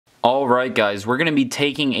Alright guys, we're going to be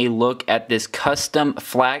taking a look at this custom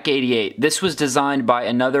Flak 88. This was designed by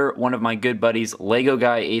another one of my good buddies, Lego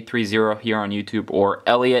Guy 830 here on YouTube, or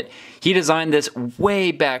Elliot. He designed this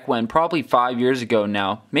way back when, probably 5 years ago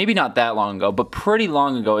now. Maybe not that long ago, but pretty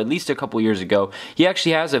long ago, at least a couple years ago. He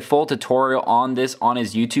actually has a full tutorial on this on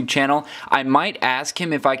his YouTube channel. I might ask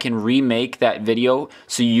him if I can remake that video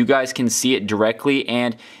so you guys can see it directly,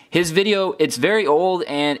 and his video, it's very old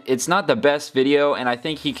and it's not the best video, and I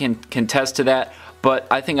think he can contest to that, but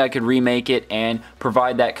I think I could remake it and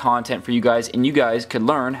provide that content for you guys, and you guys could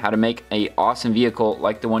learn how to make an awesome vehicle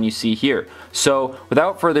like the one you see here. So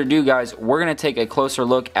without further ado guys, we're going to take a closer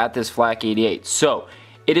look at this Flak 88. So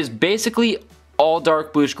it is basically all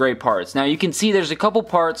dark bluish gray parts. Now you can see there's a couple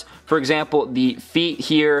parts, for example the feet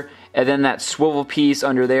here, and then that swivel piece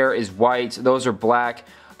under there is white, those are black.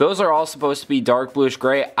 Those are all supposed to be dark bluish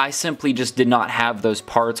gray. I simply just did not have those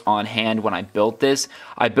parts on hand when I built this.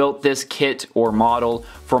 I built this kit or model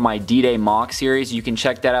for my D-Day mock series. You can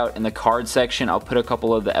check that out in the card section. I'll put a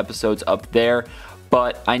couple of the episodes up there.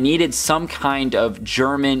 But I needed some kind of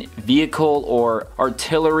German vehicle or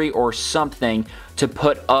artillery or something to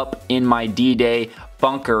put up in my D-Day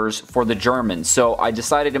bunkers for the Germans. So I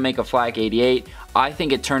decided to make a Flak 88. I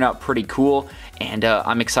think it turned out pretty cool, and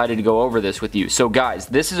I'm excited to go over this with you. So guys,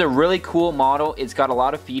 this is a really cool model. It's got a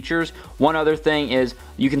lot of features. One other thing is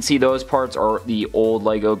you can see those parts are the old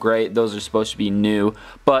Lego gray. Those are supposed to be new,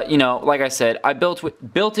 but you know, like I said, I built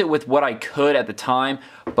it with what I could at the time.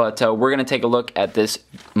 But we're going to take a look at this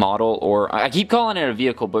model, or I keep calling it a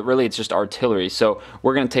vehicle, but really it's just artillery. So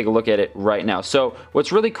we're going to take a look at it right now. So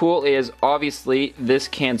what's really cool is obviously this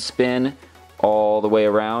can spin all the way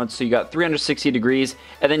around. So you got 360 degrees,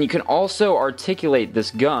 and then you can also articulate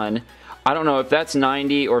this gun. I don't know if that's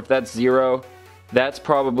 90 or if that's 0. That's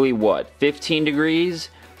probably what, 15 degrees?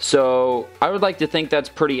 So I would like to think that's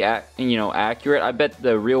pretty accurate. I bet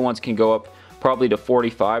the real ones can go up probably to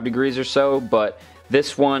 45 degrees or so, but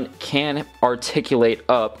this one can articulate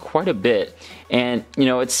up quite a bit, and you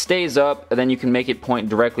know, it stays up and then you can make it point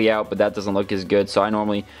directly out, but that doesn't look as good, so I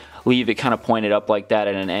normally leave it kind of pointed up like that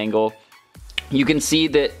at an angle. You can see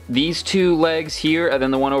that these two legs here and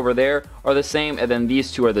then the one over there are the same, and then these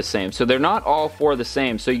two are the same, so they're not all four the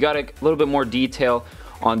same, so you got a little bit more detail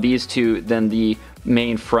on these two than the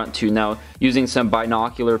main front two. Now using some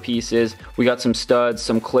binocular pieces, we got some studs,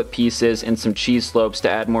 some clip pieces, and some cheese slopes to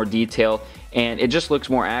add more detail, and it just looks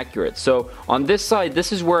more accurate. So on this side,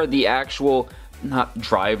 this is where the actual, not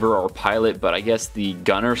driver or pilot, but I guess the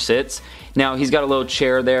gunner sits. Now he's got a little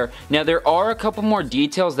chair there. Now there are a couple more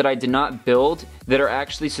details that I did not build that are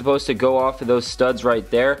actually supposed to go off of those studs right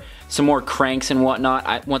there. Some more cranks and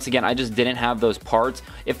whatnot. Once again, I just didn't have those parts.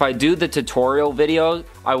 If I do the tutorial video,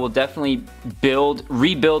 I will definitely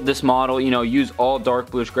rebuild this model, you know, use all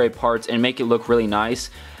dark bluish gray parts and make it look really nice.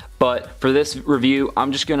 But for this review,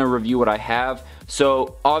 I'm just going to review what I have.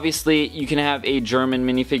 So obviously you can have a German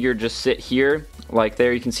minifigure just sit here, like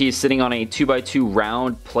there. You can see he's sitting on a 2x2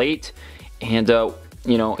 round plate, and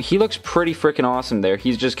you know, he looks pretty freaking awesome there.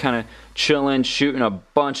 He's just kind of chilling, shooting a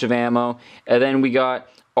bunch of ammo. And then we got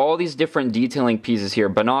all these different detailing pieces here.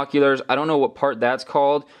 Binoculars, I don't know what part that's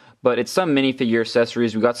called, but it's some minifigure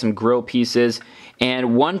accessories. We got some grill pieces,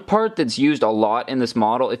 and one part that's used a lot in this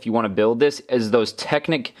model if you want to build this is those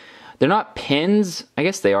Technic, they're not pins, I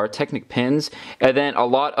guess they are Technic pins, and then a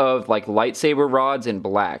lot of like lightsaber rods in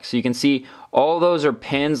black. So you can see all those are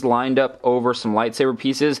pins lined up over some lightsaber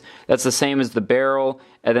pieces. That's the same as the barrel,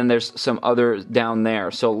 and then there's some others down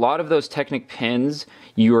there. So a lot of those Technic pins,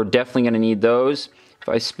 you are definitely going to need those. If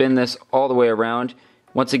I spin this all the way around,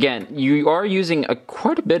 once again, you are using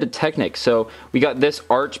quite a bit of Technic. So we got this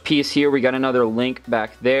arch piece here, we got another link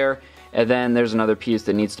back there, and then there's another piece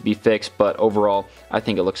that needs to be fixed, but overall I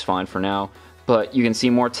think it looks fine for now. But you can see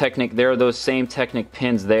more Technic. There are those same Technic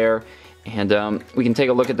pins there, and we can take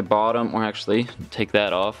a look at the bottom, or actually take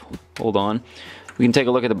that off, hold on. We can take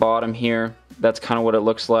a look at the bottom here. That's kind of what it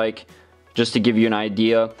looks like, just to give you an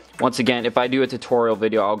idea. Once again, if I do a tutorial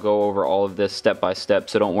video, I'll go over all of this step by step,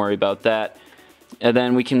 so don't worry about that. And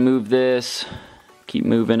then we can move this, keep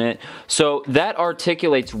moving it. So that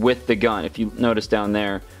articulates with the gun. If you notice down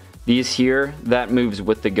there, these here, that moves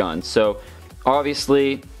with the gun. So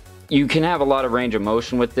obviously you can have a lot of range of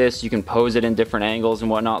motion with this. You can pose it in different angles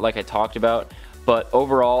and whatnot, like I talked about. But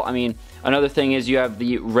overall, I mean, another thing is you have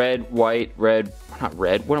the red, white, red, not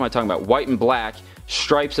red, what am I talking about? White and black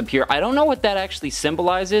stripes up here. I don't know what that actually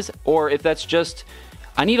symbolizes, or if that's just,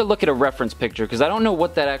 I need to look at a reference picture because I don't know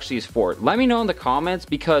what that actually is for. Let me know in the comments,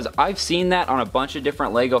 because I've seen that on a bunch of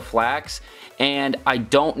different Lego Flaks and I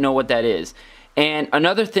don't know what that is. And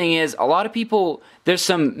another thing is, a lot of people, there's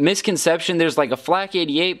some misconception. There's like a Flak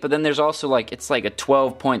 88, but then there's also like, it's like a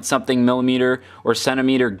 12 point something millimeter or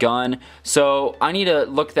centimeter gun. So I need to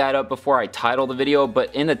look that up before I title the video,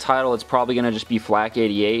 but in the title it's probably gonna just be Flak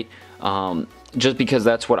 88, just because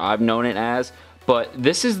that's what I've known it as. But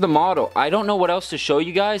this is the model. I don't know what else to show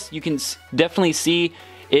you guys. You can definitely see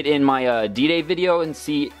it in my D-Day video and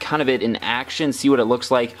see kind of it in action, see what it looks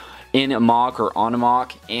like in a mock or on a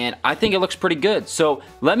mock, and I think it looks pretty good. So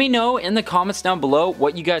let me know in the comments down below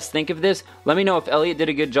what you guys think of this. Let me know if Elliot did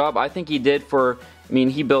a good job. I think he did. I mean,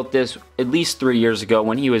 he built this at least 3 years ago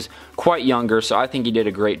when he was quite younger, so I think he did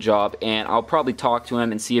a great job, and I'll probably talk to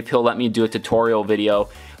him and see if he'll let me do a tutorial video.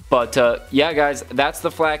 But yeah, guys, that's the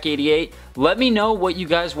Flak 88. Let me know what you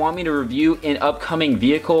guys want me to review in upcoming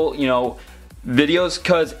vehicle, videos,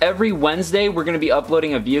 because every Wednesday we're going to be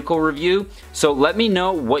uploading a vehicle review. So let me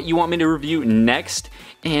know what you want me to review next,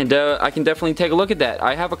 and I can definitely take a look at that.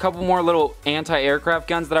 I have a couple more little anti-aircraft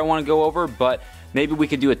guns that I want to go over, but maybe we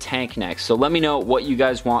could do a tank next. So let me know what you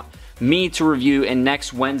guys want me to review in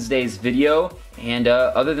next Wednesday's video. And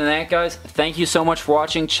other than that, guys, thank you so much for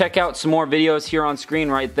watching. Check out some more videos here on screen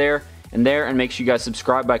right there, and make sure you guys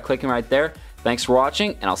subscribe by clicking right there. Thanks for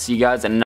watching, and I'll see you guys in another